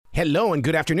Hello and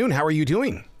good afternoon. How are you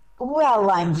doing? Well,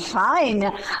 I'm fine.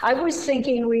 I was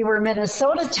thinking we were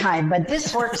Minnesota time, but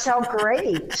this works out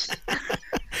great.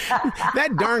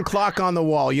 That darn clock on the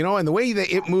wall, and the way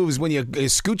that it moves when you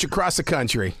scooch across the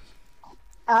country.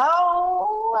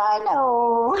 Oh,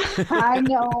 I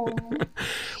know.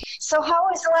 So how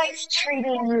is life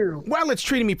treating you? Well, it's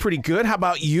treating me pretty good. How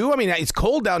about you? I mean, it's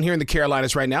cold down here in the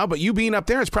Carolinas right now, but you being up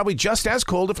there, it's probably just as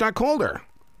cold, if not colder.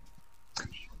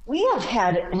 We have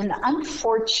had an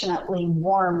unfortunately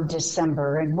warm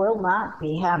December and will not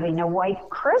be having a white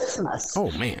Christmas. Oh,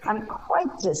 man. I'm quite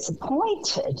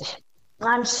disappointed.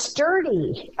 I'm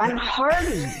sturdy. I'm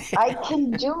hardy. I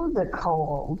can do the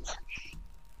cold.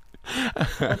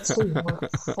 Let's see,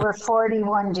 we're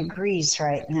 41 degrees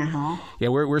right now. Yeah,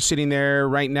 we're sitting there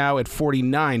right now at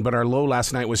 49, but our low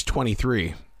last night was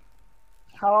 23.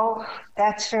 Oh,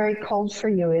 that's very cold for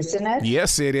you, isn't it?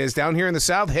 Yes, it is. Down here in the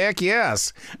South, heck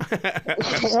yes.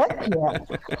 Heck yeah.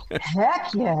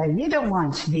 Heck yeah. You don't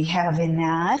want to be having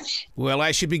that. Well,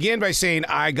 I should begin by saying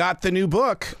I got the new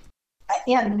book.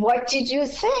 And what did you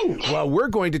think? Well, we're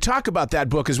going to talk about that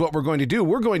book is what we're going to do.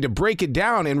 We're going to break it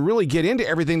down and really get into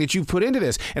everything that you've put into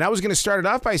this. And I was going to start it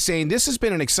off by saying this has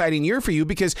been an exciting year for you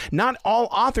because not all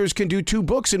authors can do 2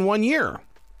 books in 1 year.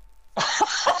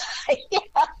 Yes.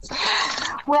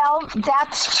 Well,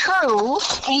 that's true.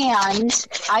 And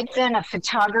I've been a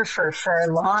photographer for a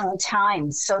long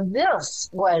time. So this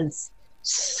was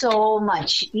so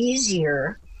much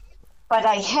easier. But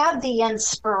I had the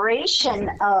inspiration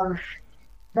of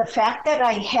the fact that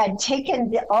I had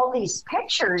taken all these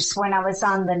pictures when I was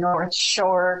on the North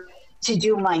Shore to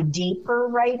do my deeper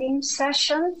writing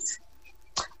sessions.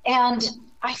 And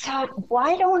I thought,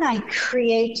 why don't I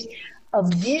create a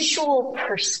visual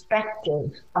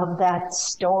perspective of that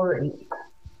story?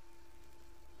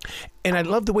 And I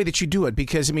love the way that you do it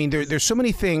because, I mean, there's so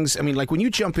many things. I mean, like when you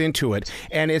jump into it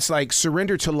and it's like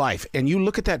surrender to life and you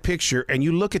look at that picture and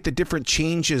you look at the different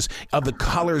changes of the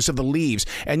colors of the leaves.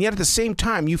 And yet at the same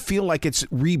time, you feel like it's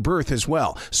rebirth as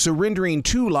well. Surrendering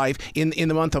to life in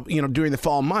the month of, during the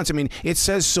fall months. I mean, it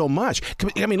says so much.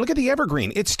 I mean, look at the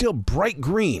evergreen. It's still bright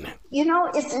green.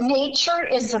 Nature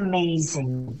is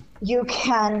amazing. You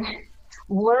can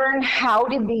learn how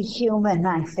to be human,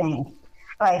 I think,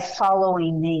 by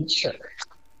following nature,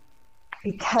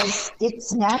 because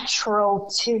it's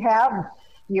natural to have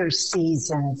your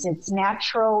seasons. It's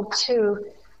natural to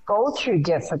go through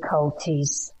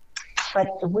difficulties,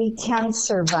 but we can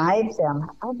survive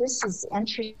them. Oh, this is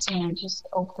interesting. I just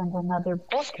opened another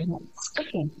book and it's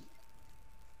sticking.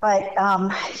 But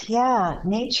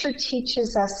nature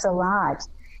teaches us a lot.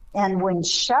 And when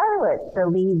Charlotte, the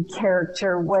lead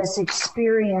character, was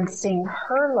experiencing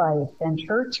her life and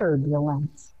her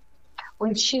turbulence,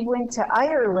 when she went to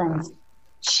Ireland,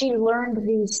 she learned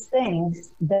these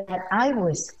things that I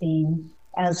was seeing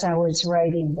as I was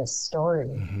writing the story.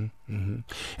 Mm-hmm, mm-hmm.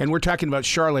 And we're talking about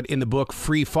Charlotte in the book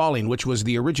Free Falling, which was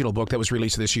the original book that was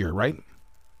released this year, right?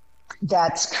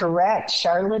 That's correct.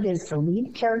 Charlotte is the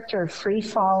lead character of Free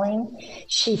Falling.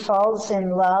 She falls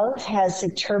in love, has a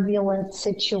turbulent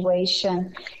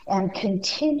situation, and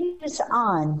continues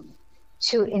on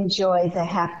to enjoy the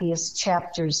happiest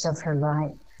chapters of her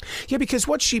life. Yeah, because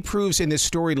what she proves in this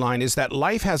storyline is that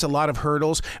life has a lot of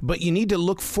hurdles, but you need to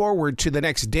look forward to the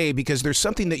next day because there's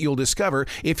something that you'll discover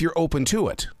if you're open to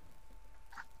it.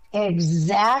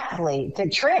 Exactly. The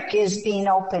trick is being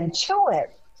open to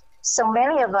it. So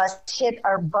many of us hit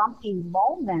our bumpy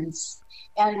moments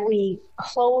and we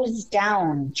close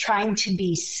down trying to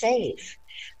be safe.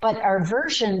 But our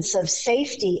versions of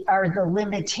safety are the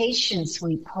limitations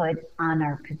we put on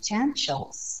our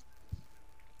potentials.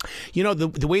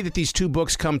 The way that these 2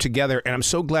 books come together, and I'm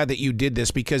so glad that you did this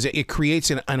because it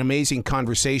creates an amazing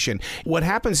conversation. What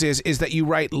happens is that you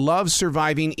write love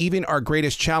surviving even our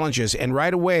greatest challenges. And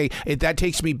right away, that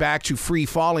takes me back to Free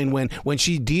Falling when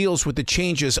she deals with the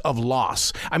changes of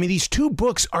loss. I mean, these 2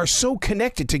 books are so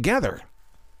connected together.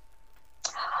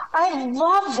 I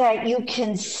love that you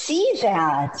can see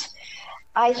that.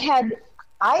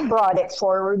 I brought it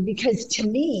forward because to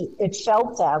me, it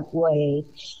felt that way.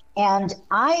 And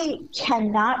I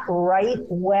cannot write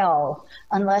well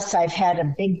unless I've had a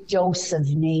big dose of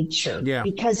nature,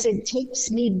 because it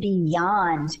takes me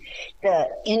beyond the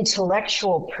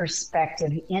intellectual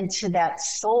perspective into that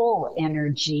soul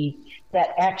energy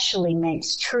that actually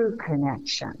makes true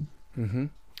connection. Mm-hmm.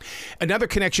 Another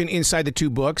connection inside the 2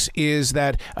 books is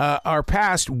that our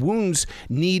past wounds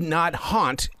need not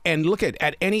haunt. And look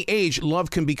at any age,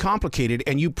 love can be complicated.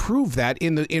 And you prove that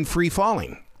in Free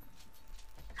Falling.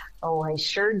 Oh, I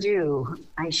sure do.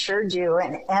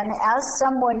 And as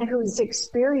someone who's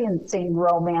experiencing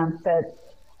romance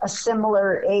a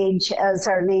similar age as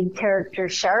our lead character,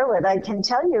 Charlotte, I can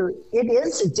tell you it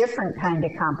is a different kind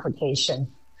of complication,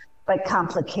 but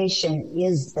complication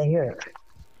is there.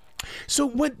 So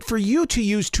what, for you to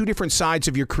use two different sides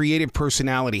of your creative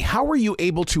personality, how are you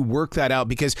able to work that out?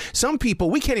 Because some people,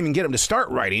 we can't even get them to start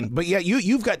writing, but yet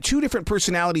you've got two different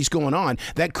personalities going on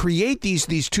that create these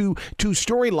two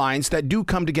storylines that do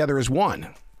come together as one.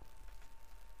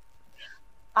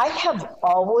 I have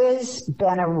always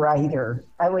been a writer.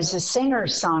 I was a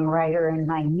singer-songwriter in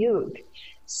my youth.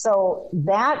 So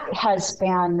that has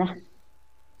been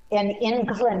an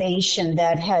inclination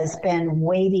that has been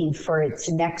waiting for its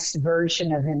next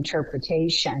version of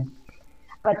interpretation.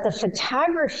 But the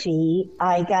photography,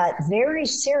 I got very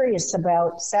serious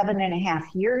about 7.5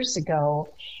 years ago,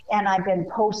 and I've been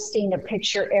posting a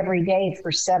picture every day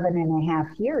for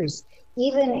 7.5 years,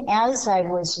 even as I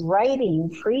was writing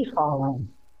Free Falling.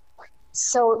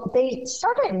 So they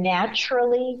sort of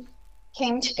naturally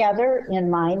came together in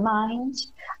my mind.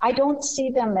 I don't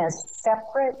see them as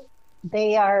separate.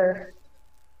 They are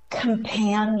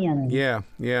companion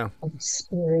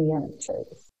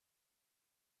experiences.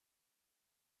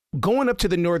 Going up to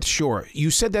the North Shore, you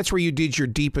said that's where you did your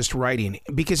deepest writing.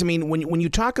 Because, I mean, when you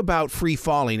talk about Free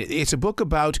Falling, it's a book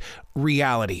about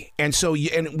reality. And so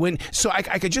I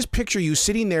could just picture you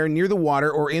sitting there near the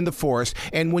water or in the forest.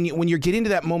 And when you're getting to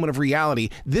that moment of reality,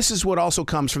 this is what also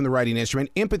comes from the writing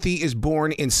instrument. Empathy is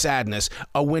born in sadness,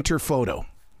 a winter photo.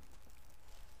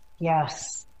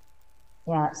 Yes.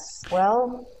 Yes.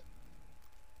 Well,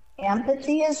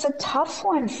 empathy is a tough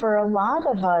one for a lot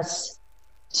of us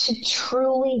to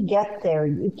truly get there.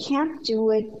 You can't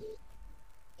do it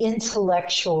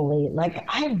intellectually. Like,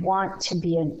 I want to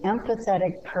be an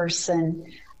empathetic person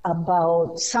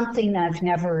about something I've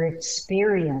never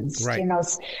experienced. Right. You know,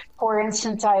 for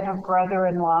instance, I have a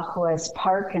brother-in-law who has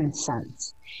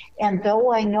Parkinson's. And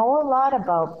though I know a lot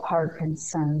about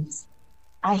Parkinson's,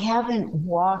 I haven't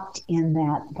walked in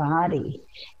that body.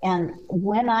 And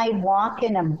when I walk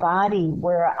in a body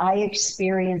where I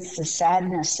experience the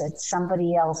sadness that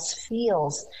somebody else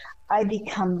feels, I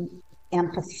become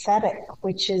empathetic,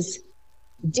 which is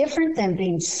different than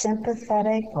being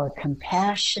sympathetic or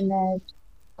compassionate,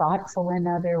 thoughtful in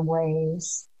other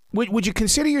ways. Would you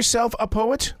consider yourself a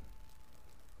poet?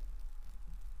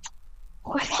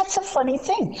 Well, that's a funny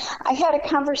thing. I had a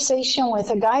conversation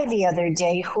with a guy the other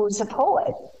day who's a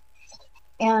poet.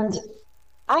 And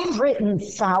I've written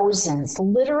thousands,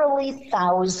 literally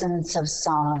thousands of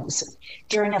songs.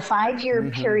 During a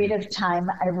 5-year period of time,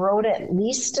 I wrote at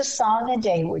least a song a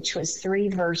day, which was 3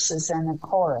 verses and a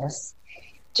chorus,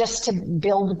 just to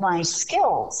build my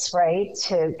skills, right?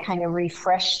 To kind of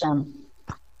refresh them.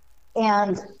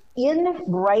 And in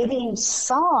writing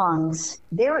songs,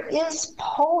 there is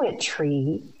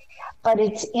poetry, but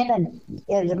it's in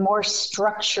a more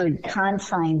structured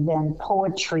confine than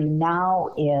poetry now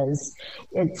is.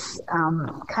 It's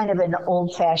kind of an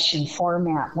old-fashioned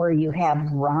format where you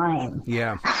have rhyme.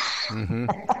 Yeah. Mm-hmm.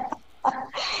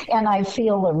 And I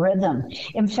feel the rhythm.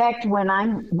 In fact, when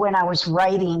I was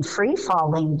writing Free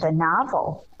Falling, the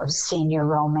novel of senior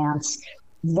romance,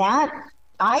 that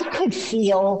I could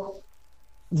feel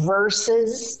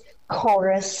verses,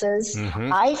 choruses.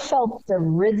 I felt the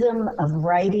rhythm of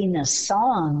writing a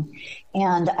song,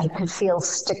 and I could feel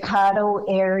staccato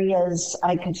areas.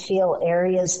 I could feel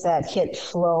areas that hit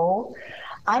flow.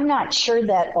 I'm not sure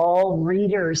that all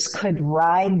readers could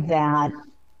ride that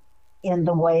in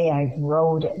the way I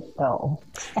wrote it, though.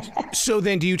 So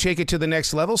then do you take it to the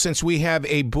next level? Since we have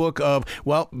a book of,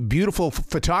 well, beautiful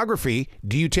photography,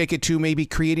 do you take it to maybe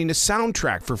creating a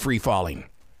soundtrack for Free Falling?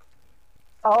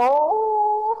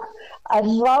 Oh, I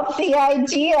love the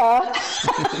idea.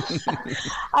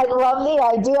 I love the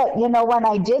idea. You know, when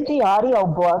I did the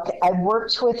audiobook, I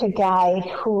worked with a guy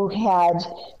who had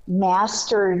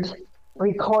mastered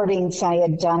recordings I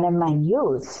had done in my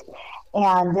youth.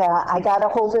 And I got a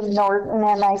hold of Norton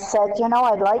and I said, you know,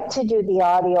 I'd like to do the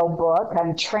audiobook.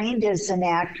 I'm trained as an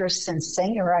actress and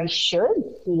singer. I should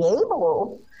be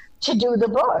able to do the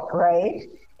book, right?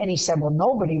 And he said, well,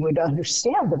 nobody would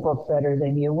understand the book better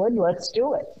than you would. Let's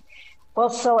do it. Well,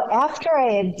 so after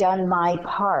I had done my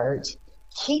part,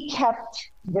 he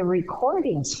kept the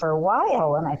recordings for a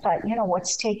while. And I thought, you know,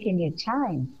 what's taking you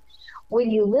time? When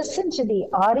you listen to the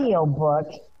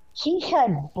audiobook, he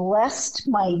had blessed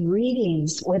my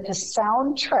readings with a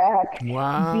soundtrack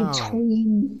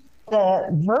between the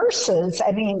verses,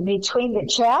 between the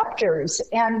chapters.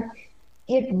 And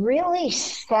it really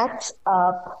sets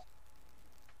up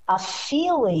a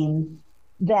feeling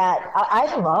that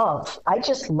I love. I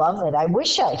just love it. I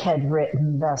wish I had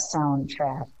written the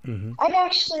soundtrack. I'd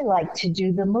actually like to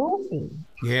do the movie.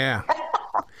 Yeah.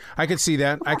 I could see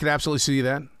that. I could absolutely see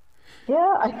that.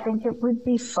 Yeah, I think it would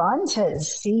be fun to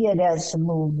see it as a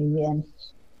movie and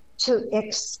to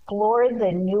explore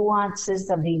the nuances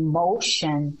of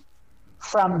emotion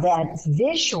from that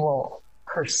visual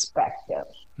perspective.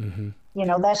 You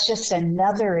know, that's just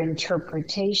another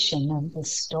interpretation of the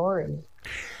story.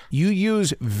 You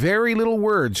use very little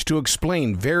words to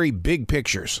explain very big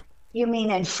pictures. You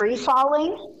mean in Free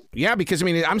Falling? Yeah, because, I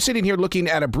mean, I'm sitting here looking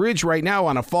at a bridge right now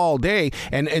on a fall day,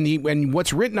 and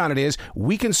what's written on it is,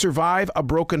 we can survive a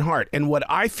broken heart. And what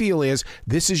I feel is,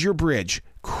 this is your bridge.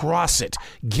 Cross it.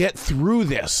 Get through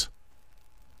this.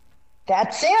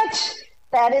 That's it.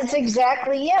 That is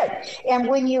exactly it. And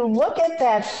when you look at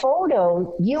that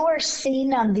photo, you are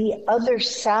seen on the other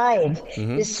side,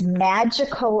 this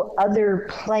magical other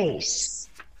place.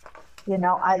 You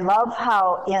know, I love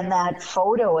how in that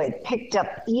photo it picked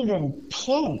up even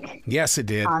pink. Yes, it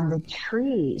did. On the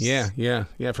trees. Yeah,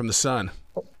 from the sun.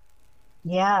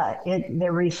 Yeah, the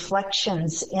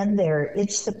reflections in there.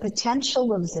 It's the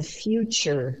potential of the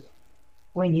future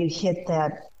when you hit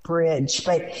that bridge,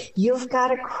 but you've got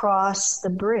to cross the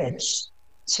bridge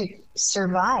to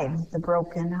survive the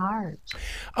broken heart.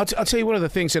 I'll tell you one of the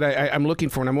things that I'm looking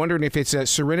for, and I'm wondering if it's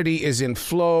serenity is in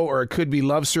flow, or it could be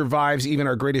love survives even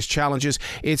our greatest challenges.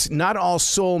 It's not all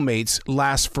soulmates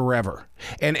last forever.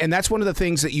 And that's one of the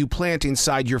things that you plant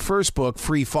inside your first book,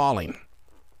 Free Falling.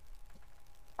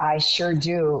 I sure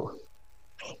do.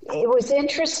 It was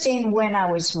interesting when I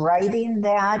was writing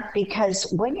that, because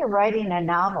when you're writing a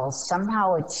novel,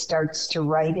 somehow it starts to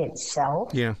write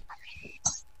itself. Yeah.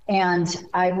 And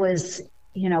I was,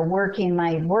 you know,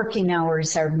 my working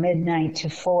hours are midnight to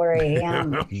 4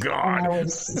 a.m. Oh, God.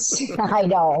 I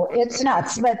know, it's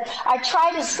nuts, but I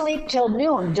try to sleep till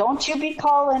noon. Don't you be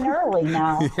calling early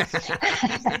now.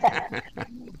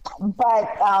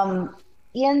 But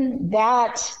in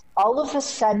that, all of a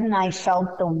sudden, I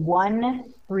felt the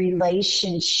one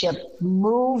relationship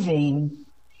moving,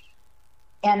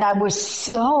 and I was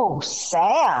so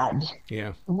sad.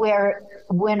 Yeah.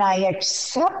 When I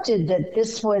accepted that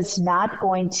this was not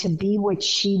going to be what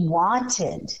she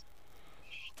wanted.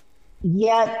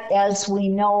 Yet, as we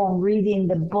know, reading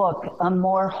the book, a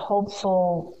more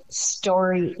hopeful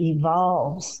story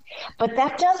evolves. But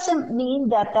that doesn't mean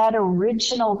that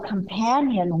original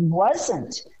companion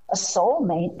wasn't a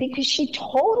soulmate, because she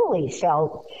totally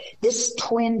felt this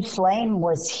twin flame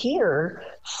was here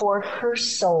for her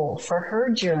soul, for her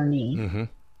journey.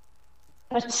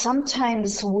 But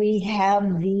sometimes we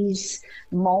have these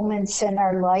moments in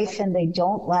our life and they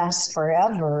don't last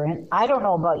forever. And I don't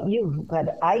know about you,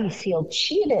 but I feel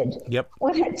cheated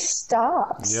when it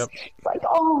stops. It's like,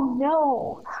 oh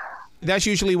no. That's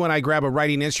usually when I grab a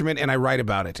writing instrument and I write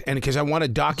about it. And because I want to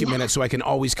document it so I can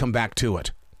always come back to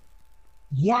it.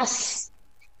 Yes.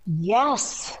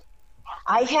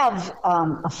 I have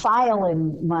a file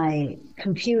in my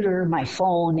computer, my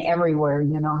phone, everywhere,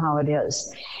 you know how it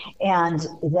is. And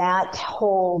that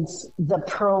holds the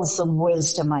pearls of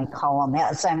wisdom, I call them,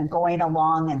 as I'm going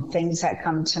along and things that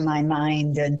come to my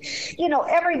mind. And, you know,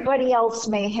 everybody else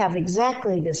may have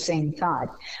exactly the same thought.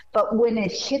 But when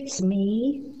it hits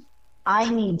me, I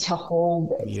need to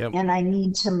hold it and I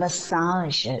need to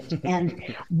massage it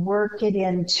and work it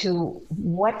into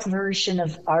what version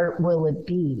of art will it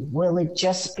be? Will it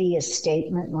just be a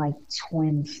statement like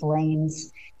twin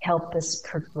flames help us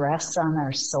progress on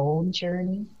our soul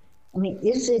journey? I mean,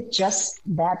 is it just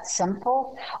that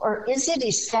simple? Or is it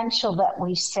essential that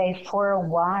we say for a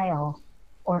while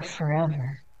or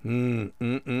forever? Where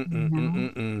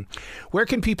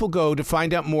can people go to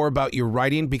find out more about your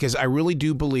writing? Because I really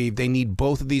do believe they need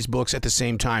both of these books at the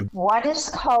same time. One is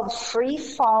called Free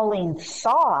Falling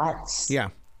Thoughts. Yeah.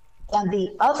 And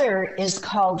the other is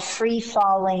called Free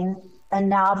Falling, a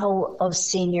novel of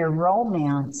senior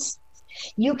romance.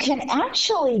 You can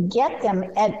actually get them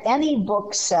at any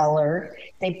bookseller.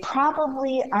 They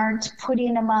probably aren't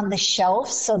putting them on the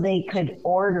shelf, so they could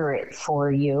order it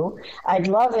for you. I'd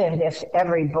love it if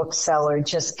every bookseller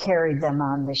just carried them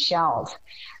on the shelf.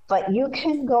 But you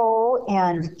can go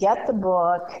and get the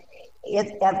book.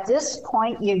 At this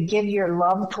point, you give your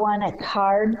loved one a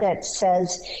card that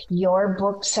says, your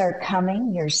books are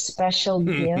coming, your special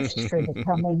gift for the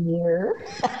coming year.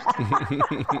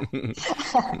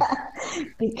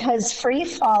 Because free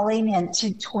falling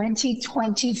into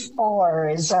 2024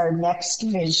 is our next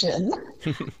vision.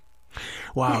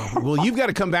 Wow. Well, you've got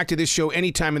to come back to this show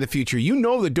anytime in the future. You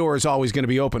know the door is always going to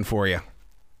be open for you.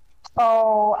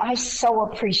 Oh, I so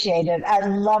appreciate it. I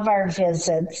love our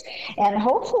visits. And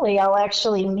hopefully, I'll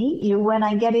actually meet you when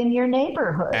I get in your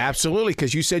neighborhood. Absolutely,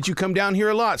 because you said you come down here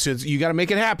a lot, so you got to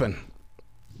make it happen.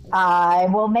 I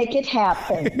will make it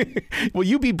happen. Well,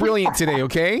 you be brilliant today,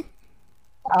 okay?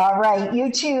 All right.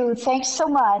 You too. Thanks so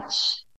much.